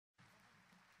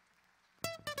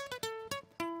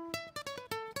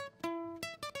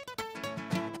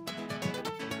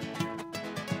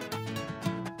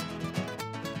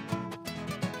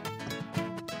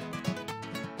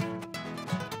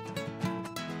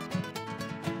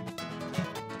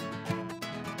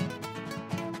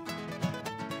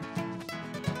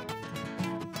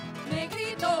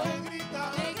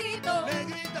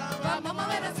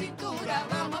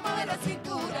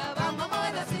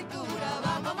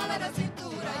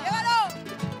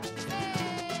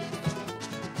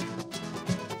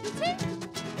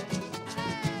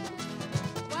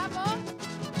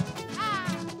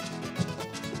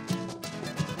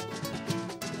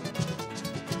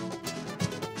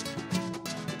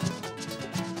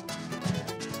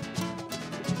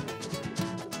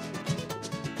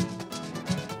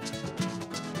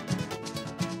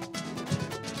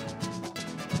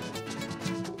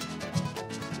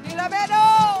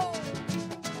Clavero.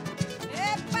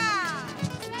 ¡Epa!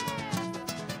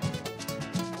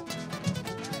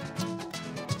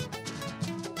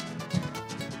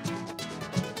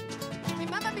 Mi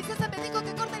mamá ambiciosa me dijo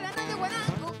que corte la nave de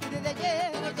guanaco. Y desde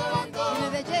ayer,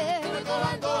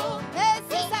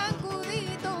 ese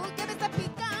sacudito que me está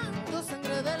picando,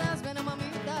 sangre de las venas,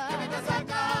 mamita. Que me está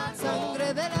sacando.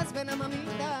 Sangre de las venas,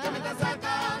 mamita. Que me está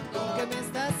sacando. Que me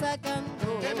está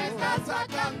sacando. Que me está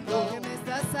sacando. Que me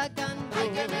está sacando. Ay,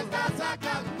 que me está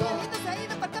sacando. Mi amita se ha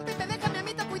ido para el campo y me deja mi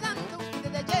amita cuidando. Y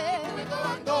desde ayer,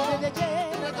 Recobando.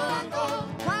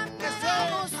 cuando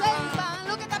éramos selva,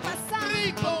 lo que está pasando.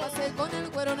 Rico. Pasé con el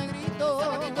cuero negrito.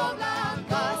 Zapatito blanco.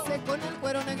 Pasé con el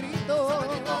cuero negrito.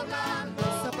 Zapatito blanco.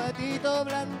 Zapatito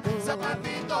blanco.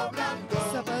 Zapatito blanco.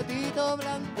 Zapatito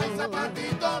blanco. Ay,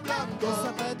 zapatito blanco.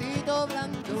 Zapatito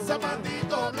blanco.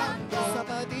 Zapatito blanco.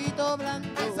 Zapatito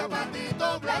blanco. Ay,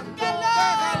 zapatito blanco.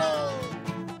 ¡Déjalo!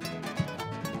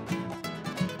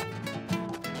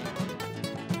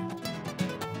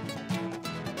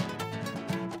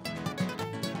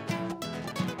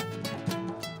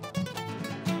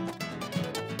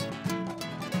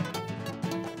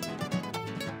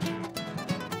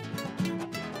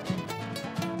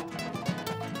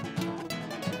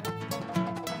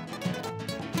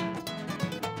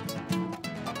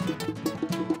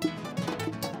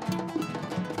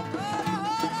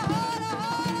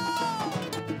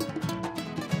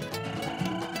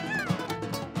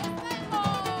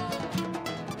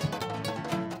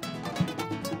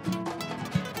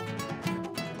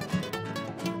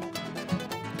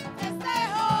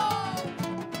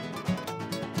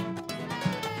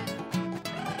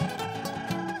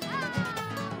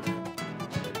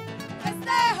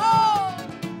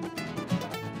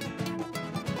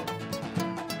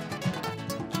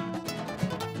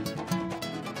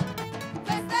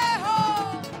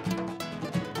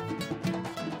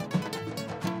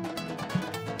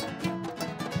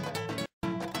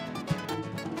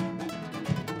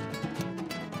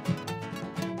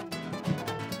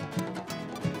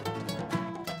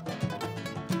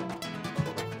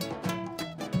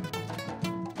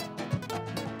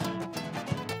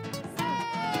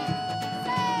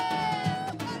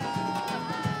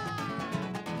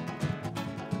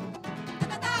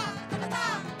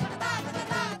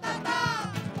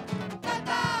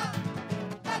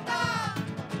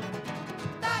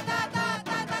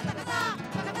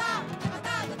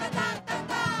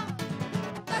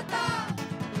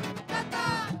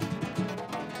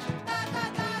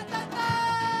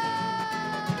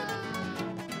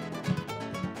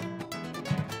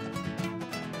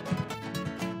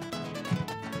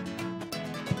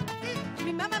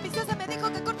 Mi mamá ambiciosa me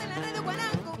dijo que corte la red de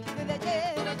guanaco. Desde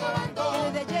ayer,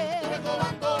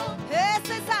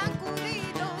 ese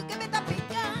sacudito que me está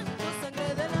picando,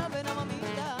 sangre de la vena,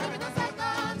 mamita. Que me está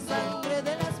sacando. Sangre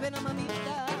de las venas,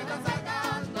 mamita. Que me está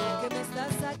sacando. Que me está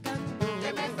sacando.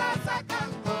 Que me está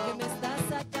sacando. Que me está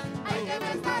sacando. Ay, que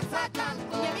me está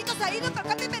sacando. Mi amito se ha ido para el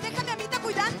campo y me deja mi amita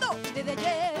cuidando. Desde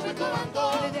ayer, Recobando.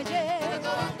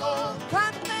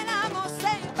 cuando éramos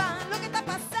selva, lo que está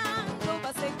pasando.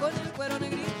 Pasé con el cuero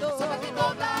negrito.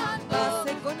 Zapatito blanco.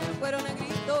 Pasé con el cuero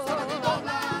negrito. Zapatito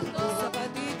blanco.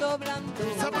 Zapatito blanco.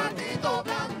 Zapatito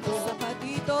blanco.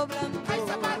 Zapatito blanco. Ay,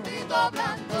 zapatito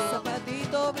blanco.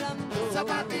 Zapatito blanco.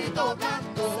 Zapatito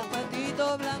blanco.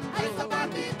 Zapatito blanco. Ay,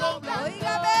 zapatito blanco.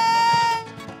 Óigame.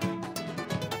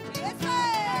 Y ese.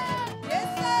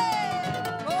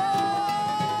 ¡Oh!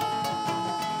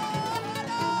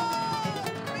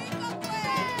 ¡Rico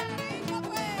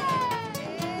pues!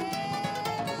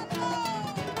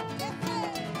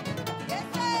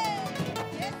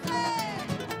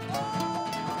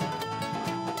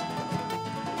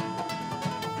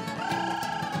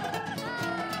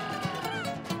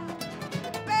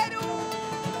 ¡Perú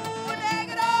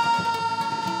negro!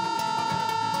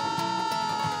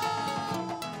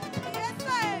 ¡Y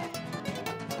ese!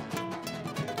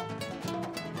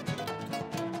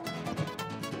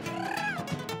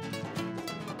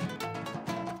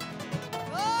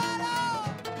 ¡Oro!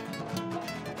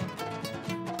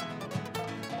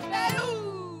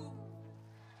 ¡Perú!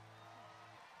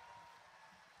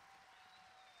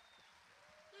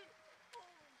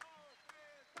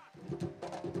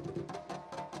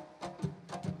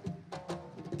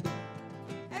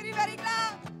 Everybody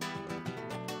clap!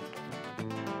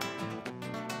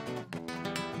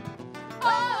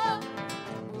 Oh,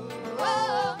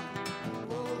 oh,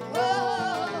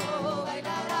 oh, oh,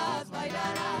 bailarás,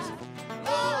 bailarás.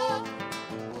 Oh,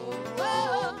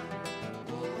 oh,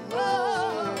 oh,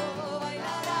 oh,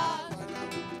 bailarás.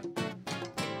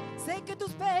 Sé que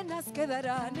tus penas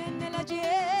quedarán en el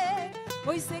ayer.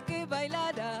 hoy sé que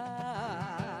bailarás.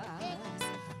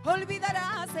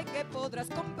 Olvidarás, sé que podrás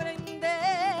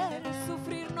comprender,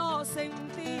 sufrir no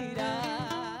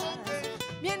sentirás.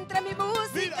 Mientras mi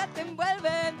música te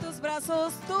envuelve en tus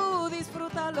brazos, tú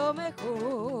disfruta lo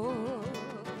mejor.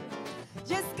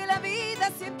 Y es que la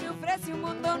vida siempre ofrece un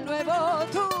mundo nuevo,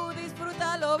 tú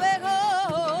disfruta lo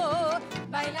mejor.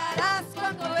 Bailarás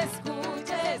cuando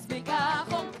escuches mi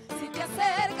cajón, si te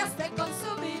acercas te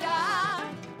consumirá.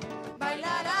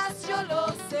 Bailarás, yo lo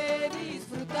sé,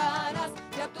 disfrutarás,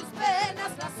 ya tus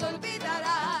penas las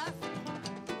olvidarás.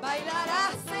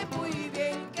 Bailarás, sé muy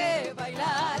bien que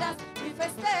bailarás, mi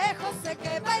festejo sé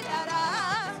que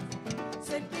bailarás.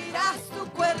 Sentirás tu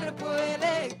cuerpo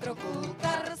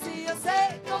electrocutar, si yo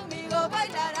sé, conmigo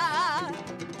bailarás.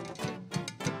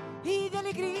 Y de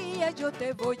alegría yo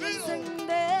te voy a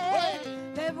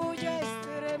encender, te voy a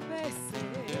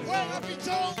estremecer. ¡Juega,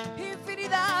 pichón!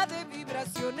 Infinidad de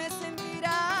vibraciones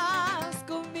sentirás,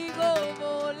 conmigo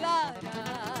volarás.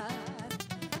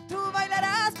 Tú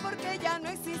bailarás porque ya no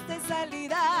existe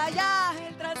salida, ya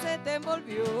el trance te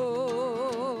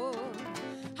envolvió.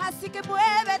 Así que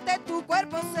muévete, tu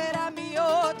cuerpo será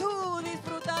mío, tú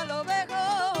disfruta lo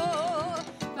mejor.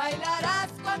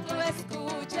 Bailarás cuando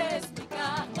escuches mi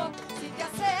canto, si te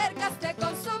acercas te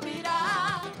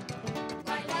consumirá.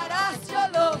 Bailarás, yo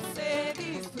lo sé,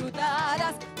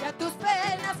 disfrutarás, ya tus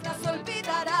penas las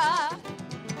olvidarás.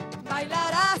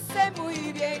 Bailarás, sé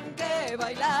muy bien que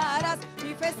bailarás,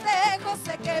 mi festejo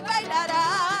sé que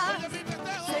bailarás.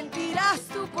 Sentirás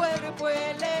tu cuerpo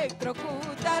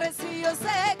electrocutar, si yo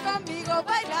sé, conmigo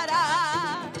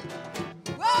bailarás.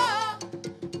 Oh,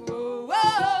 oh,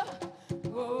 oh,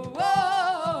 oh,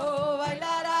 oh,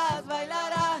 bailarás,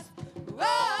 bailarás.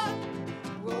 Oh,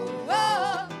 oh,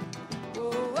 oh,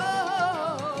 oh,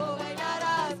 oh,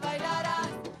 bailarás, bailarás.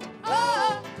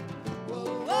 Oh,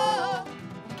 oh, oh,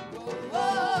 oh,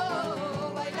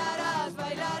 oh, bailarás,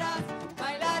 bailarás.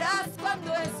 Bailarás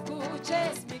cuando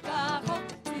escuches mi cajón,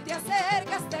 si te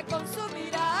acercas te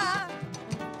consumirá.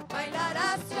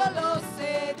 Bailarás, yo lo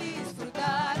sé,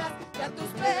 disfrutarás, ya tus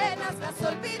penas las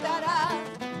olvidarás.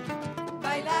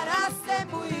 Bailarás, sé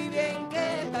muy bien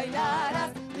que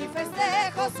bailarás, mi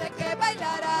festejo sé que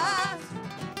bailarás.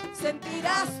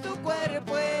 Sentirás tu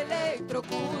cuerpo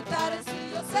electrocutar,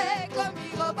 si yo sé,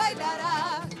 conmigo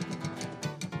bailarás.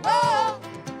 Oh,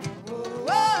 oh,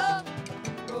 oh,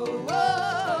 oh,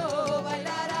 oh,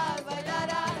 bailarás,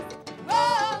 bailarás.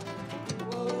 Oh,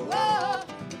 oh, oh,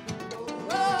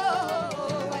 oh,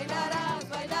 oh, bailarás,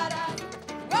 bailarás.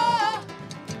 Oh,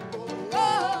 oh,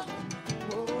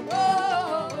 oh, oh,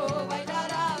 oh,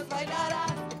 bailarás,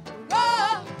 bailarás. Oh,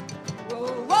 oh,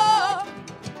 oh,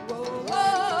 oh,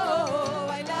 oh,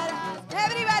 bailarás.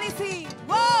 Everybody sing.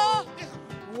 Whoa,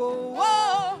 whoa,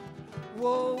 whoa,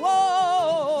 whoa,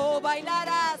 whoa,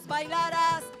 bailarás,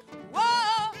 bailarás.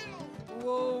 Whoa,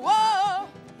 whoa, whoa,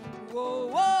 whoa,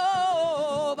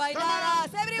 whoa, bailarás.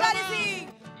 Everybody sing.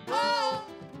 Oh,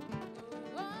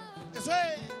 ¡Eso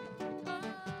es!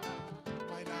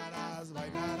 Bailarás,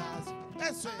 bailarás.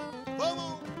 ¡Eso es!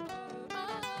 ¿Cómo?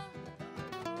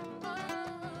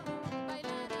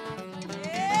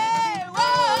 yeah,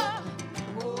 whoa,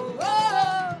 whoa,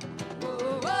 whoa,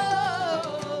 whoa,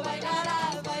 whoa,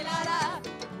 bailarás, bailarás.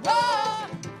 Whoa,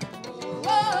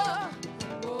 whoa, whoa,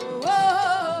 whoa,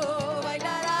 whoa,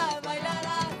 bailarás,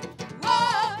 bailarás.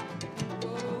 Whoa,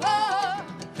 whoa,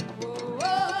 whoa,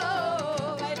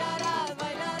 whoa, bailarás,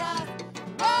 bailarás.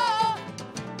 Whoa,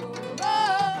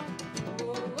 whoa,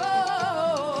 whoa,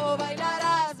 whoa,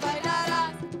 bailarás,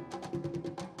 bailarás.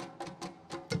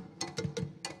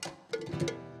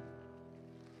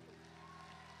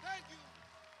 Thank you.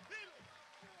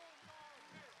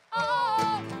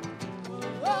 Oh,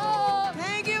 oh,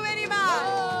 thank you very much.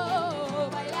 Oh,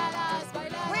 bailarás,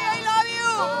 bailarás. We love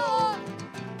you.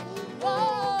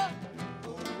 Oh,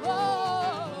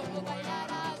 oh,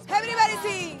 bailarás. Everybody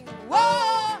sing.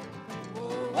 Whoa,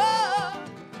 whoa,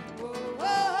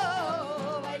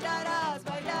 whoa, bailarás,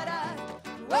 bailarás.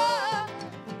 Whoa,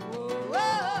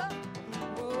 whoa,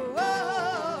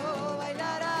 whoa,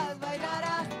 bailarás,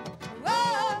 bailarás.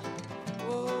 Whoa,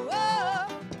 whoa,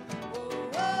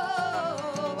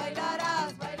 whoa, bailarás,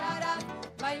 bailarás.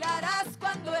 Bailarás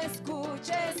cuando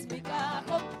escuches mi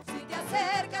cajón, si te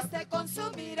acercas te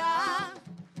consumirá.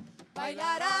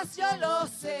 Bailarás, yo lo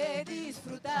sé,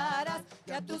 disfrutarás,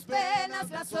 ya tus penas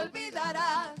las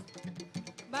olvidarás.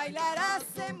 Bailarás,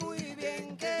 sé muy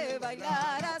bien que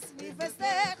bailarás, mi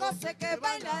festejo sé que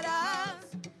bailarás.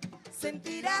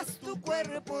 Sentirás tu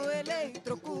cuerpo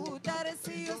electrocutar,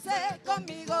 si yo sé,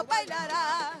 conmigo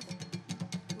bailarás.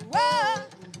 Wow,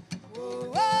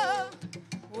 wow, wow,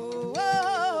 oh,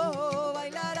 oh,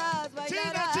 bailarás,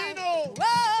 bailarás. Chino,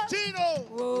 Oh, chino,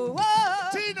 oh, oh,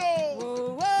 chino.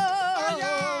 oh, oh,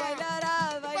 Allá.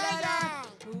 bailarás, bailarás.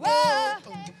 Oh, Baila.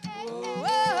 oh,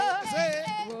 oh, Eso es,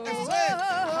 eso es.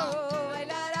 Ajá.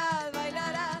 bailarás,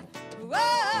 bailarás. Oh,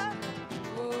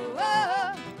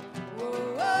 oh,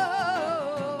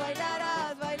 oh,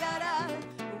 bailarás, bailarás.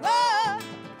 Oh,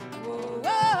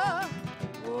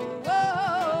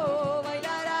 oh,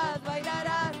 bailarás,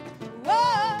 bailarás.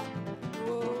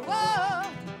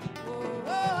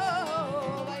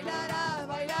 Oh, bailarás,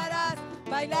 bailarás.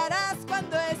 Bailarás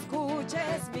cuando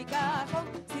escuches mi cajón.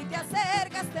 Si te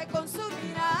acercas te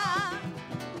consumirá.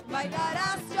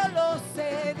 Bailarás, yo lo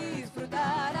sé,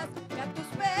 disfrutarás, ya tus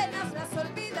penas las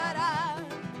olvidarás.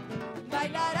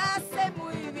 Bailarás, sé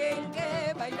muy bien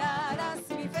que bailarás,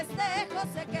 mi festejo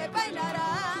sé que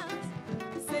bailarás.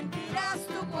 Sentirás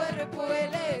tu cuerpo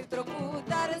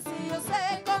electrocutar, si yo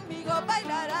sé, conmigo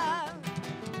bailarás.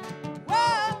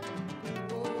 Oh,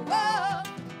 oh, oh,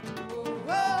 oh,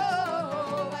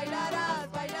 oh, bailarás,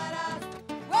 bailarás.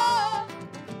 Oh,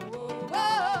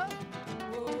 oh,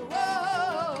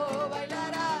 oh.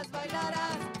 Bailarás,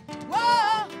 bailarás.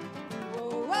 Oh,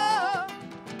 oh,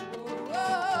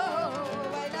 oh,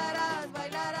 bailarás,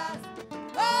 bailarás.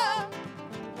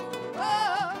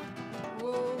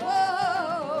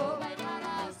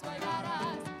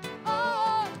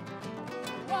 Oh,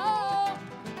 oh,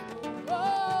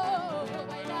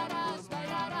 bailarás,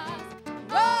 bailarás.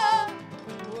 Oh,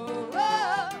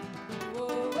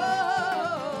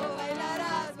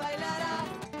 bailarás, bailarás.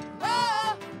 Oh,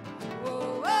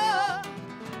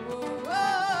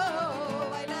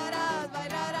 bailarás,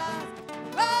 bailarás.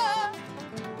 Bailarás,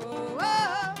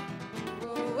 bailarás.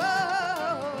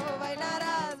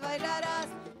 Bailarás, bailarás.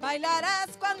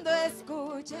 Bailarás cuando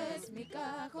escuches mi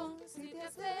cajón. Si te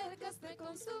acercas te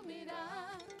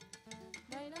consumirá.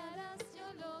 Bailarás,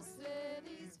 yo lo sé,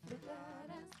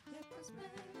 disfrutarás. Y a tus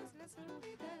penas las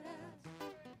olvidarás.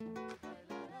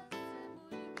 Bailarás,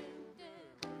 sé muy bien que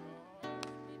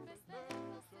mi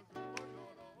festejo se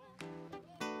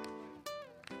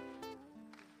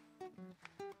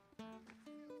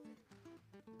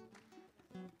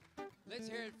Let's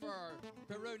hear it for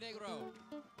Peru Negro.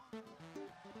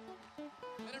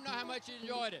 Let them know how much you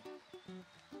enjoyed it.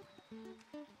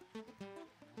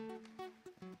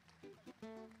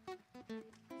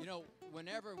 You know,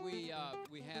 whenever we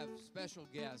have special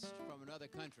guests from another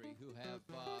country who have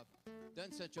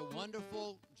done such a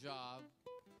wonderful job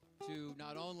to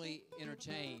not only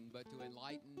entertain, but to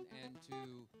enlighten and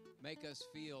to make us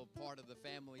feel part of the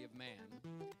family of man,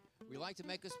 we like to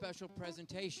make a special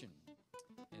presentation.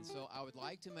 And so I would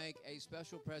like to make a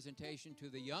special presentation to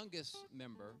the youngest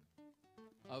member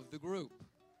of the group.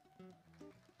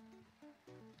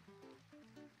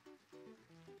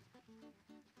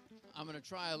 I'm going to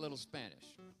try a little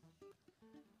Spanish.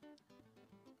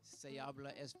 Se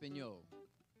habla español.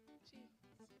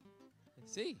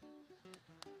 Sí.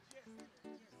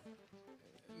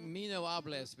 Mi no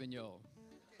habla español.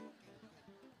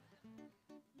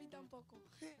 Mi tampoco.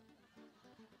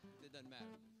 It doesn't matter.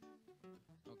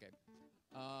 Okay.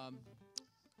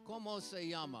 ¿Cómo se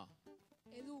llama?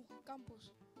 Edu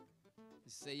Campos.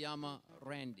 Se llama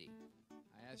Randy.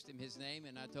 I asked him his name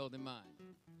and I told him mine.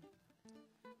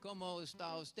 ¿Cómo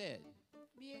está usted?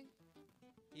 Bien.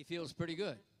 He feels pretty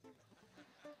good.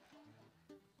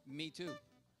 Me too.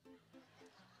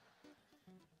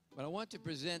 But I want to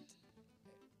present,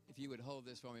 if you would hold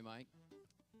this for me, Mike,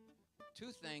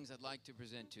 two things I'd like to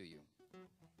present to you.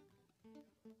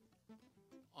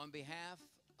 On behalf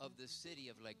of the city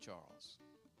of Lake Charles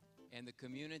and the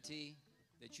community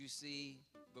that you see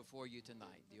before you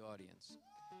tonight, the audience,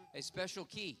 a special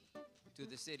key to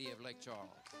the city of Lake Charles.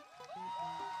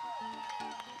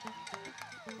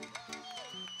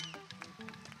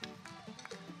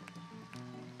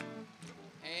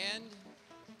 And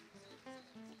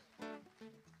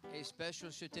a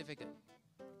special certificate.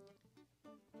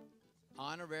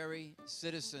 Honorary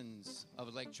citizens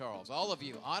of Lake Charles. All of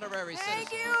you, honorary citizens.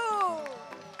 Thank you.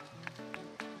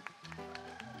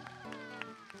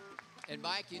 And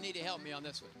Mike, you need to help me on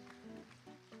this one.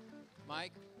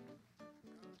 Mike,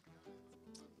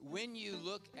 when you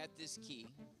look at this key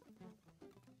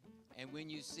and when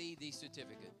you see the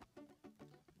certificate,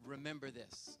 remember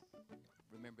this.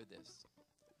 Remember this.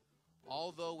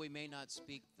 Although we may not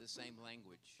speak the same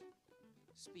language,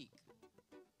 speak.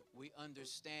 We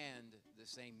understand the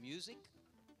same music,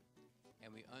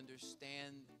 and we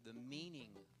understand the meaning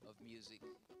of music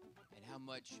and how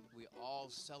much we all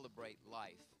celebrate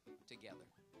life together.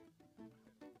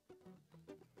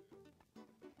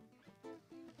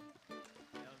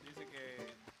 Él dice que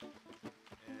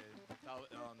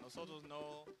nosotros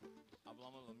no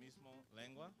hablamos la misma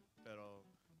lengua, pero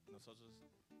nosotros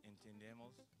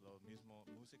entendemos lo mismo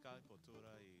música,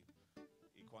 cultura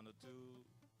y cuando tú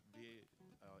vi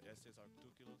estos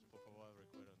artículos, por favor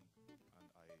recuerden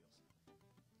a ellos.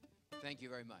 Thank you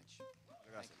very much.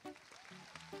 Gracias.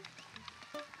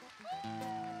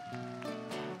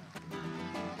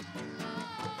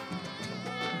 Thank you.